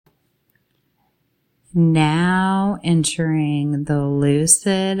Now entering the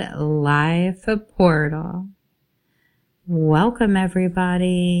Lucid Life portal. Welcome,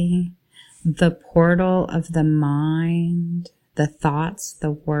 everybody. The portal of the mind, the thoughts,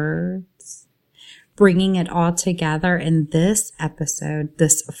 the words, bringing it all together in this episode,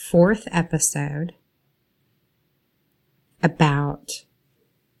 this fourth episode, about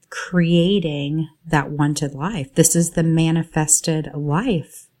creating that wanted life. This is the manifested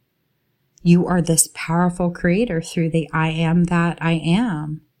life. You are this powerful creator through the I am that I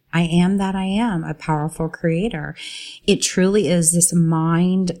am. I am that I am, a powerful creator. It truly is this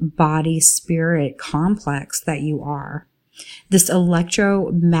mind, body, spirit complex that you are. This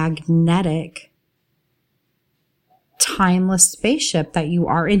electromagnetic, timeless spaceship that you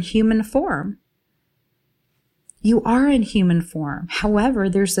are in human form. You are in human form. However,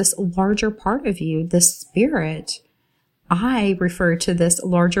 there's this larger part of you, this spirit. I refer to this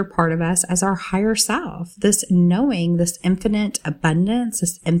larger part of us as our higher self, this knowing, this infinite abundance,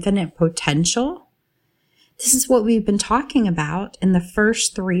 this infinite potential. This is what we've been talking about in the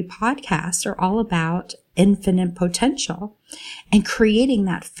first 3 podcasts are all about infinite potential and creating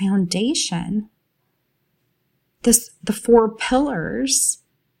that foundation, the 4 pillars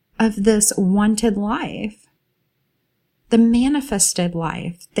of this wanted life. The manifested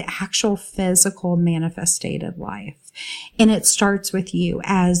life, the actual physical manifested life. And it starts with you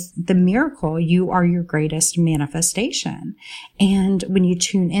as the miracle. You are your greatest manifestation. And when you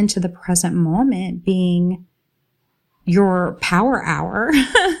tune into the present moment being your power hour,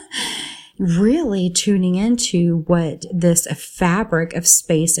 really tuning into what this fabric of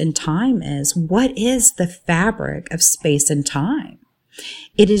space and time is. What is the fabric of space and time?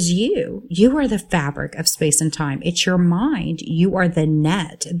 It is you. You are the fabric of space and time. It's your mind. You are the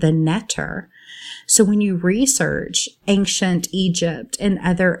net, the netter. So when you research ancient Egypt and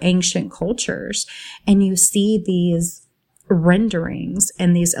other ancient cultures, and you see these renderings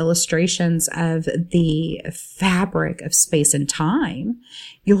and these illustrations of the fabric of space and time,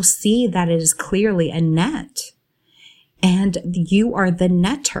 you'll see that it is clearly a net. And you are the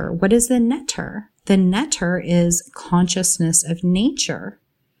netter. What is the netter? The netter is consciousness of nature.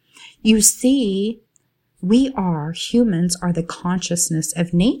 You see, humans are the consciousness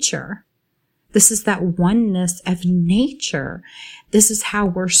of nature. This is that oneness of nature. This is how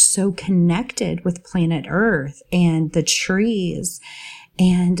we're so connected with planet Earth and the trees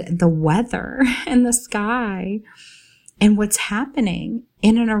and the weather and the sky and what's happening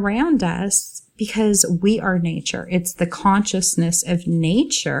in and around us because we are nature. It's the consciousness of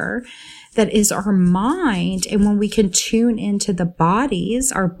nature that is our mind. And when we can tune into the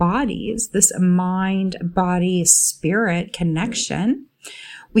bodies, our bodies, this mind, body, spirit connection,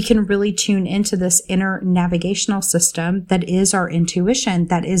 we can really tune into this inner navigational system that is our intuition,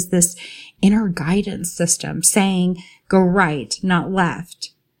 that is this inner guidance system saying, go right, not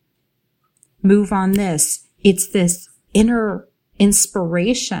left. Move on this. It's this inner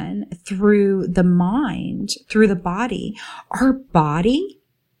inspiration through the mind, through the body. Our body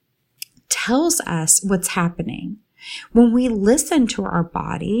tells us what's happening. When we listen to our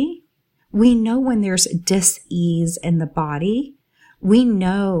body, we know when there's dis-ease in the body. We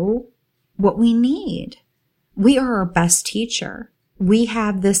know what we need. We are our best teacher. We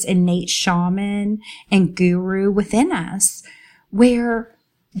have this innate shaman and guru within us where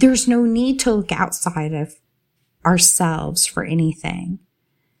there's no need to look outside of ourselves for anything.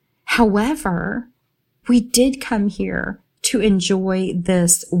 However, we did come here to enjoy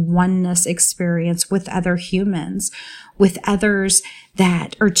this oneness experience with other humans, with others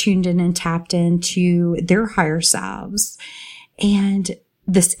that are tuned in and tapped into their higher selves. And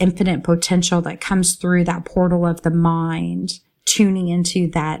this infinite potential that comes through that portal of the mind, tuning into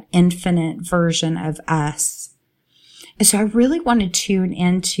that infinite version of us. And so I really want to tune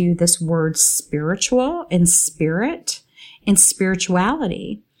into this word spiritual and spirit and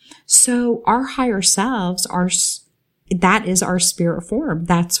spirituality. So our higher selves that is our spirit form.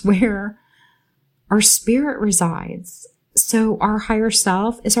 That's where our spirit resides. So our higher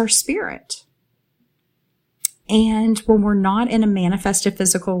self is our spirit. And when we're not in a manifested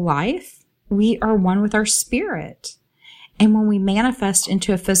physical life, we are one with our spirit. And when we manifest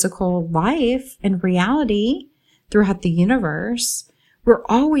into a physical life and reality throughout the universe, we're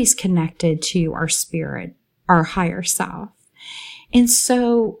always connected to our spirit, our higher self. And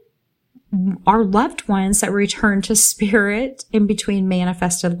so our loved ones that return to spirit in between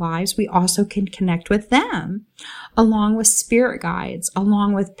manifested lives, we also can connect with them, along with spirit guides,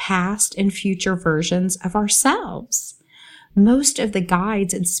 along with past and future versions of ourselves. Most of the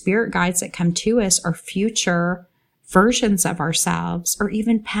guides and spirit guides that come to us are future versions of ourselves, or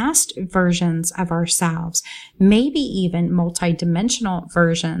even past versions of ourselves, maybe even multidimensional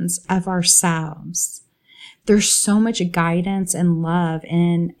versions of ourselves. There's so much guidance and love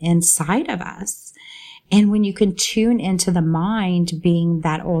inside of us. And when you can tune into the mind being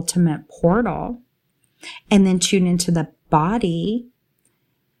that ultimate portal, and then tune into the body,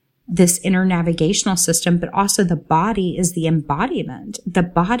 this inner navigational system, but also the body is the embodiment. The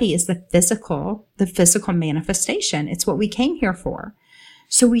body is the physical manifestation. It's what we came here for.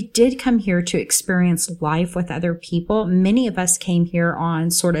 So we did come here to experience life with other people. Many of us came here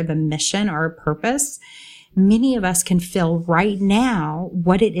on sort of a mission or a purpose. Many of us can feel right now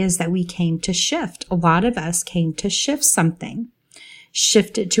what it is that we came to shift. A lot of us came to shift something,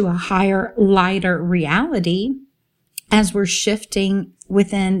 shift it to a higher, lighter reality as we're shifting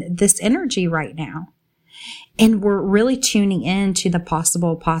within this energy right now. And we're really tuning into the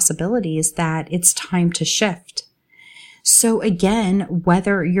possible possibilities that it's time to shift. So again,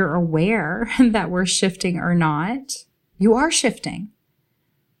 whether you're aware that we're shifting or not, you are shifting.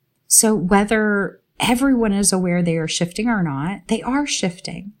 So whether everyone is aware they are shifting or not, they are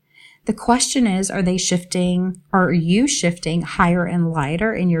shifting. The question is, are you shifting higher and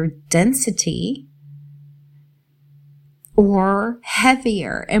lighter in your density, or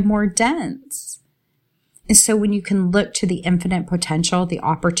heavier and more dense? And so when you can look to the infinite potential, the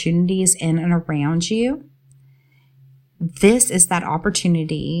opportunities in and around you, this is that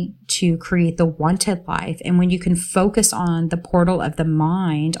opportunity to create the wanted life. And when you can focus on the portal of the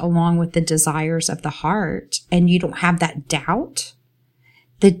mind along with the desires of the heart, and you don't have that doubt,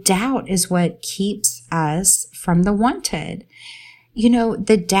 the doubt is what keeps us from the wanted. You know,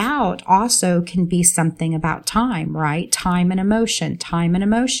 the doubt also can be something about time, right? Time and emotion, time and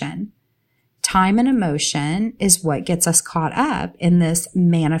emotion. Time and emotion is what gets us caught up in this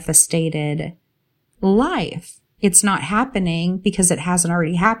manifested life. It's not happening because it hasn't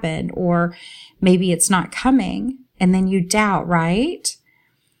already happened, or maybe it's not coming, and then you doubt, right?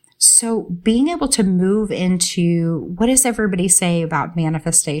 So being able to move into, what does everybody say about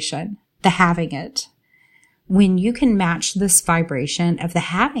manifestation? The having it. When you can match this vibration of the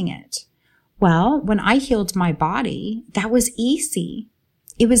having it. Well, when I healed my body, that was easy.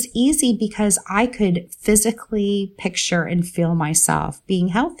 It was easy because I could physically picture and feel myself being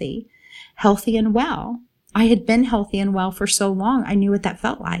healthy and well. I had been healthy and well for so long, I knew what that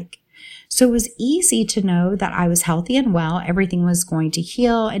felt like. So it was easy to know that I was healthy and well, everything was going to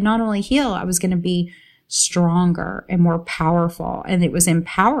heal, and not only heal, I was going to be stronger and more powerful, and it was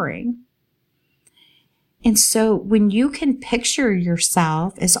empowering. And so when you can picture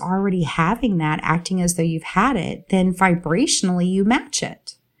yourself as already having that, acting as though you've had it, then vibrationally you match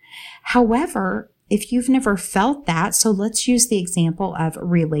it. However, if you've never felt that, so let's use the example of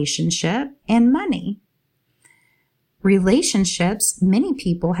relationship and money. Relationships, many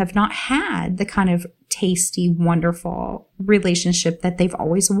people have not had the kind of tasty, wonderful relationship that they've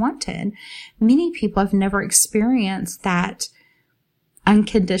always wanted. Many people have never experienced that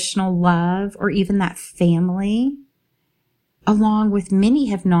unconditional love or even that family, along with many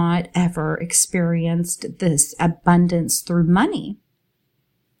have not ever experienced this abundance through money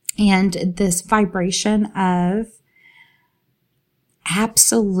and this vibration of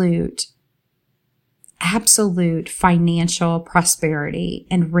absolute financial prosperity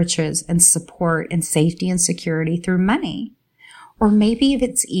and riches and support and safety and security through money. Or maybe if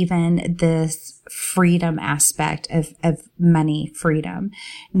it's even this freedom aspect of money freedom,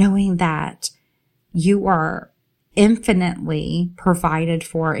 knowing that you are infinitely provided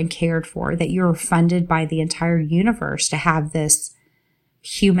for and cared for, that you're funded by the entire universe to have this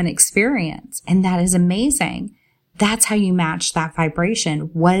human experience. And that is amazing. That's how you match that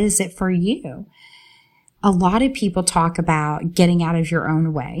vibration. What is it for you? A lot of people talk about getting out of your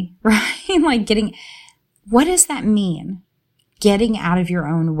own way, right? What does that mean? Getting out of your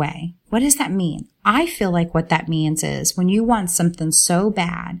own way. What does that mean? I feel like what that means is when you want something so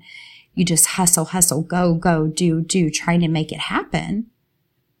bad, you just hustle, go, do, trying to make it happen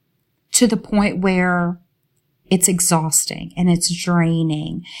to the point where it's exhausting and it's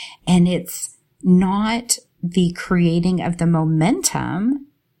draining and it's not the creating of the momentum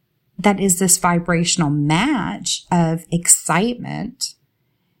that is this vibrational match of excitement,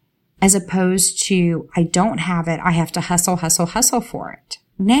 as opposed to, I don't have it, I have to hustle for it.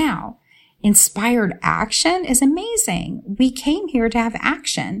 Now, inspired action is amazing. We came here to have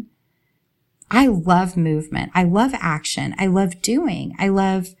action. I love movement. I love action. I love doing. I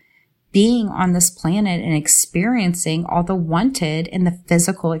love being on this planet and experiencing all the wanted in the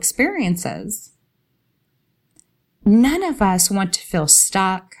physical experiences. None of us want to feel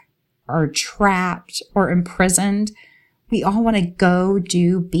stuck or trapped or imprisoned. We all want to go,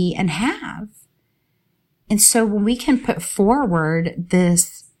 do, be, and have. And so when we can put forward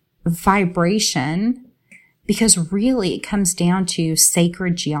this vibration, because really it comes down to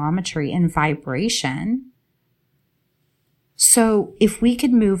sacred geometry and vibration. So if we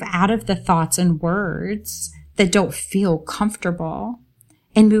could move out of the thoughts and words that don't feel comfortable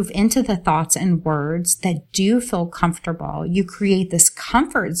and move into the thoughts and words that do feel comfortable, you create this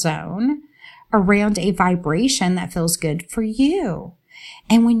comfort zone around a vibration that feels good for you.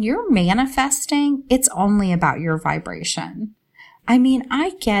 And when you're manifesting, it's only about your vibration. I mean,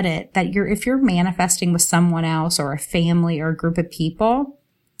 I get it that if you're manifesting with someone else or a family or a group of people,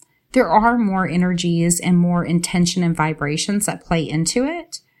 there are more energies and more intention and vibrations that play into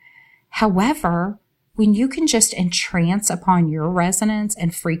it. However, when you can just entrance upon your resonance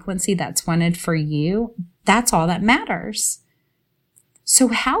and frequency that's wanted for you, that's all that matters. So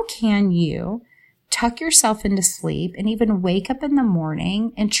how can you tuck yourself into sleep and even wake up in the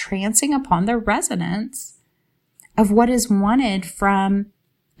morning entrancing upon the resonance of what is wanted from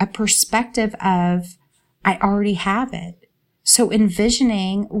a perspective of, I already have it. So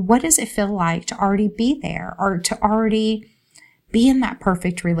envisioning, what does it feel like to already be there or to already be in that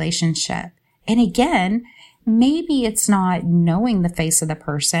perfect relationship? And again, maybe it's not knowing the face of the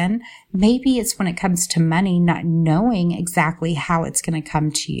person. Maybe it's when it comes to money, not knowing exactly how it's going to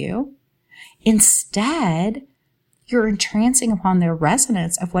come to you. Instead, you're entrancing upon the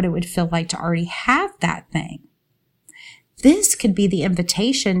resonance of what it would feel like to already have that thing. This could be the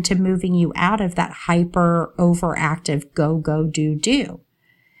invitation to moving you out of that hyper overactive go, do.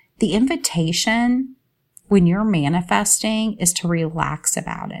 The invitation when you're manifesting is to relax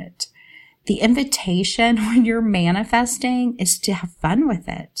about it. The invitation when you're manifesting is to have fun with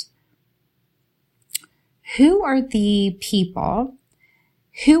it. Who are the people?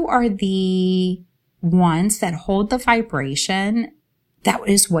 Who are the ones that hold the vibration that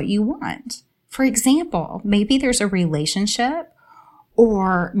is what you want? For example, maybe there's a relationship,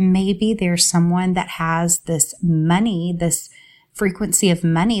 or maybe there's someone that has this money, this frequency of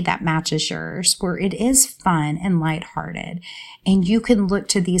money that matches yours, where it is fun and lighthearted. And you can look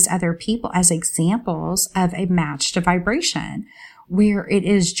to these other people as examples of a matched vibration, where it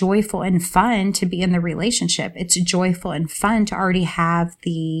is joyful and fun to be in the relationship. It's joyful and fun to already have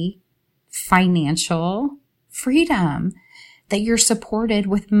the financial freedom, that you're supported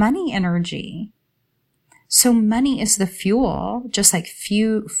with money energy. So money is the fuel, just like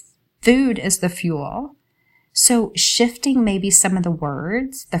food is the fuel. So shifting maybe some of the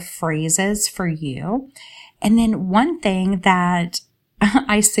words, the phrases for you. And then one thing that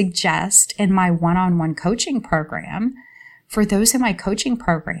I suggest in my one-on-one coaching program, for those in my coaching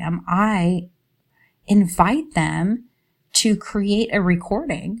program, I invite them to create a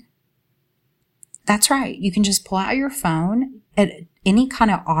recording. That's right. You can just pull out your phone at any kind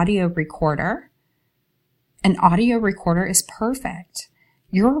of audio recorder. An audio recorder is perfect.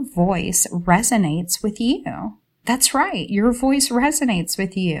 Your voice resonates with you. That's right. Your voice resonates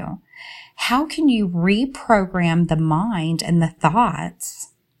with you. How can you reprogram the mind and the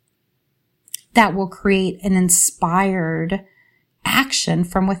thoughts that will create an inspired action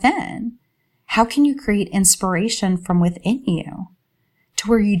from within? How can you create inspiration from within you to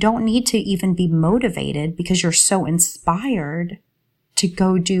where you don't need to even be motivated because you're so inspired to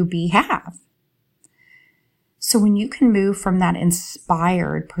go, do, be, have? So when you can move from that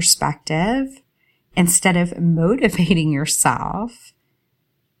inspired perspective, instead of motivating yourself,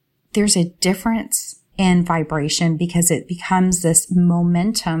 there's a difference in vibration because it becomes this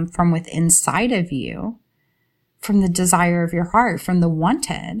momentum from within inside of you, from the desire of your heart, from the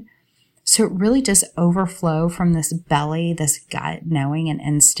wanted. So it really does overflow from this belly, this gut knowing and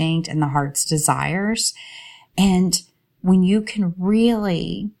instinct and the heart's desires. And when you can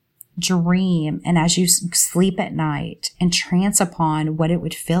really dream, and as you sleep at night, and trance upon what it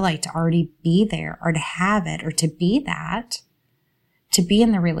would feel like to already be there or to have it or to be that, to be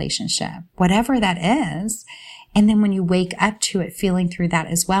in the relationship, whatever that is. And then when you wake up to it, feeling through that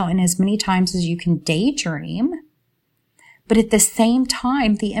as well. And as many times as you can daydream. But at the same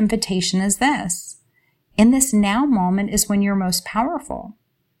time, the invitation is this. In this now moment is when you're most powerful.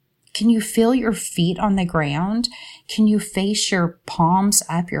 Can you feel your feet on the ground? Can you face your palms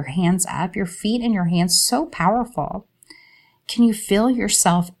up, your hands up, your feet and your hands so powerful? Can you feel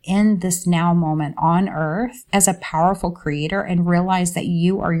yourself in this now moment on earth as a powerful creator and realize that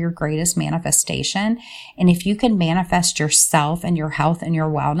you are your greatest manifestation? And if you can manifest yourself and your health and your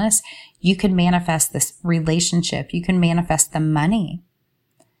wellness, you can manifest this relationship. You can manifest the money.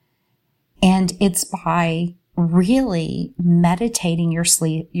 And it's by really meditating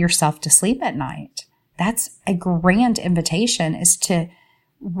yourself to sleep at night. That's a grand invitation, is to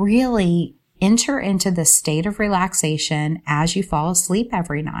really enter into the state of relaxation as you fall asleep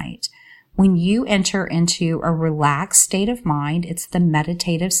every night. When you enter into a relaxed state of mind, it's the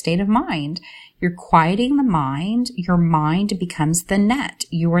meditative state of mind. You're quieting the mind. Your mind becomes the net.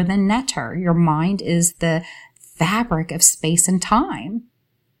 You are the netter. Your mind is the fabric of space and time.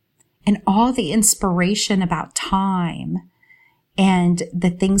 And all the inspiration about time and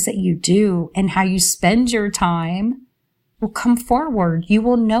the things that you do and how you spend your time will come forward. You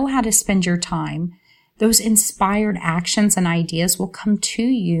will know how to spend your time. Those inspired actions and ideas will come to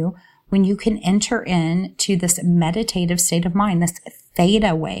you when you can enter into this meditative state of mind, this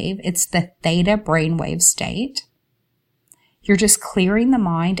theta wave. It's the theta brainwave state. You're just clearing the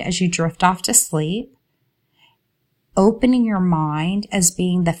mind as you drift off to sleep, opening your mind as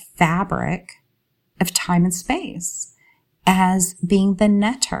being the fabric of time and space, as being the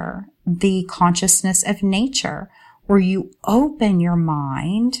netter, the consciousness of nature, where you open your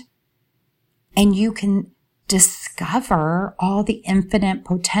mind and you can discover all the infinite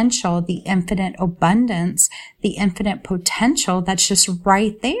potential, the infinite abundance, the infinite potential that's just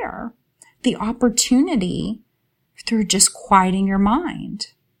right there. The opportunity through just quieting your mind.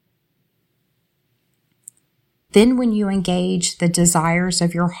 Then when you engage the desires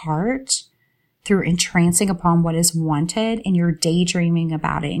of your heart through entrancing upon what is wanted, and you're daydreaming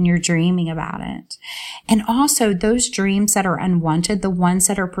about it and you're dreaming about it. And also those dreams that are unwanted, the ones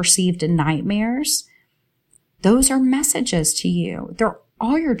that are perceived in nightmares, those are messages to you.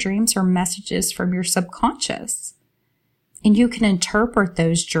 All your dreams are messages from your subconscious. And you can interpret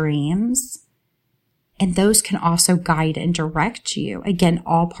those dreams, and those can also guide and direct you. Again,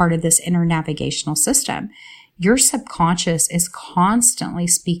 all part of this inner navigational system. Your subconscious is constantly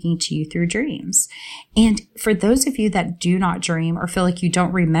speaking to you through dreams. And for those of you that do not dream or feel like you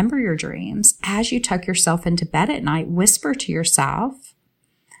don't remember your dreams, as you tuck yourself into bed at night, whisper to yourself,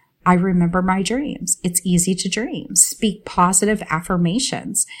 I remember my dreams. It's easy to dream. Speak positive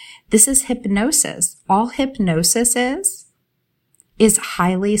affirmations. This is hypnosis. All hypnosis is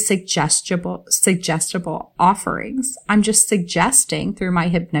highly suggestible offerings. I'm just suggesting through my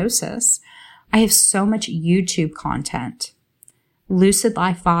hypnosis. I have so much YouTube content. Lucid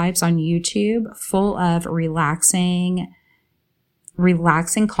Life Vibes on YouTube, full of relaxing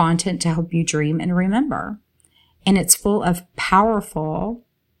content to help you dream and remember. And it's full of powerful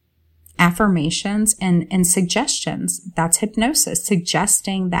affirmations and suggestions. That's hypnosis,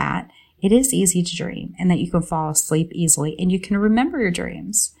 suggesting that it is easy to dream and that you can fall asleep easily and you can remember your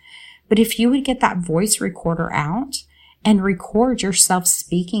dreams. But if you would get that voice recorder out and record yourself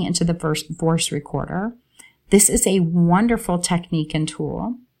speaking into the voice recorder, this is a wonderful technique and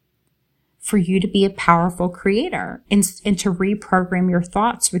tool for you to be a powerful creator and to reprogram your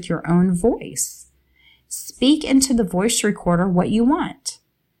thoughts with your own voice. Speak into the voice recorder what you want.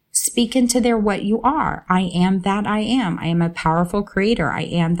 Speak into there what you are. I am that I am. I am a powerful creator. I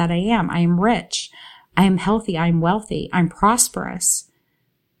am that I am. I am rich. I am healthy. I am wealthy. I'm prosperous.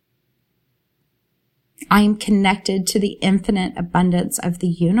 I am connected to the infinite abundance of the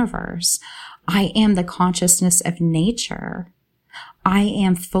universe. I am the consciousness of nature. I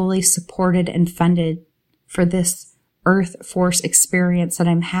am fully supported and funded for this earth force experience that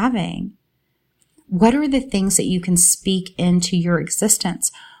I'm having. What are the things that you can speak into your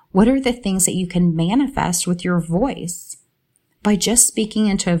existence? What are the things that you can manifest with your voice by just speaking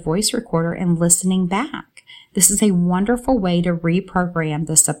into a voice recorder and listening back? This is a wonderful way to reprogram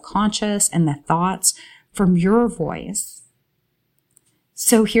the subconscious and the thoughts from your voice.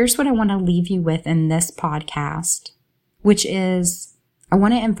 So here's what I want to leave you with in this podcast, which is I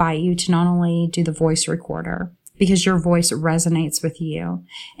want to invite you to not only do the voice recorder, because your voice resonates with you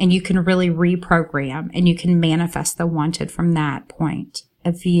and you can really reprogram and you can manifest the wanted from that point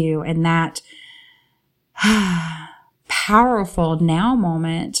of view and that powerful now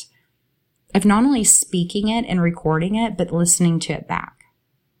moment of not only speaking it and recording it, but listening to it back.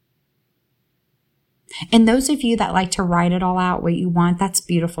 And those of you that like to write it all out, what you want, that's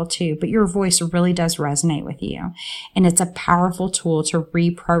beautiful too. But your voice really does resonate with you. And it's a powerful tool to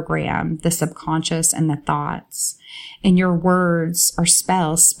reprogram the subconscious and the thoughts. And your words are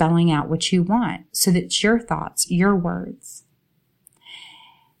spells spelling out what you want. So that's your thoughts, your words.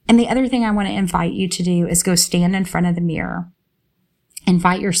 And the other thing I want to invite you to do is go stand in front of the mirror.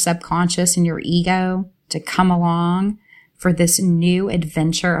 Invite your subconscious and your ego to come along for this new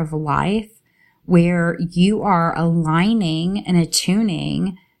adventure of life, where you are aligning and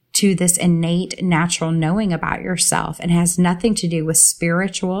attuning to this innate natural knowing about yourself, and has nothing to do with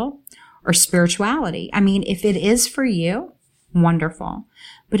spiritual or spirituality. I mean, if it is for you, wonderful.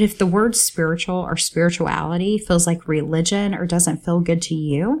 But if the word spiritual or spirituality feels like religion or doesn't feel good to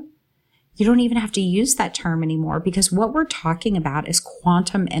you, you don't even have to use that term anymore, because what we're talking about is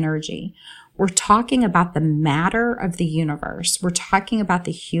quantum energy. We're talking about the matter of the universe. We're talking about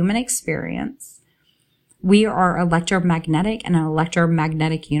the human experience. We are electromagnetic in an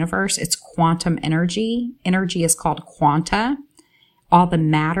electromagnetic universe. It's quantum energy. Energy is called quanta. All the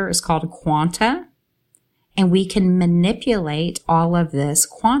matter is called quanta. And we can manipulate all of this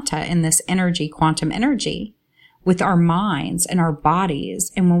quanta and this energy, quantum energy, with our minds and our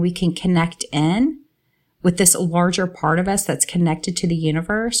bodies. And when we can connect in with this larger part of us that's connected to the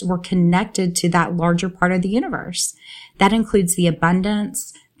universe, we're connected to that larger part of the universe. That includes the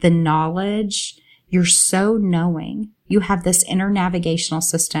abundance, the knowledge. You're so knowing. You have this inner navigational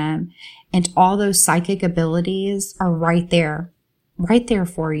system, and all those psychic abilities are right there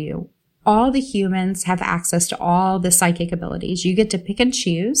for you. All the humans have access to all the psychic abilities. You get to pick and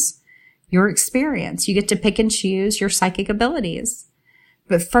choose your experience. You get to pick and choose your psychic abilities.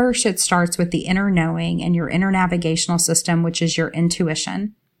 But first, it starts with the inner knowing and your inner navigational system, which is your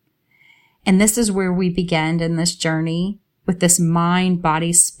intuition. And this is where we begin in this journey with this mind,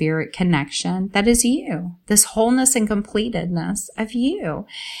 body, spirit connection that is you, this wholeness and completedness of you.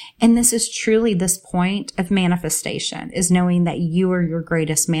 And this is truly this point of manifestation, is knowing that you are your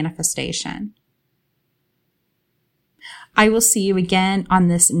greatest manifestation. I will see you again on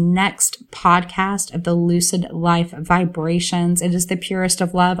this next podcast of the Lucid Life Vibrations. It is the purest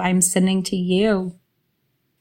of love I'm sending to you.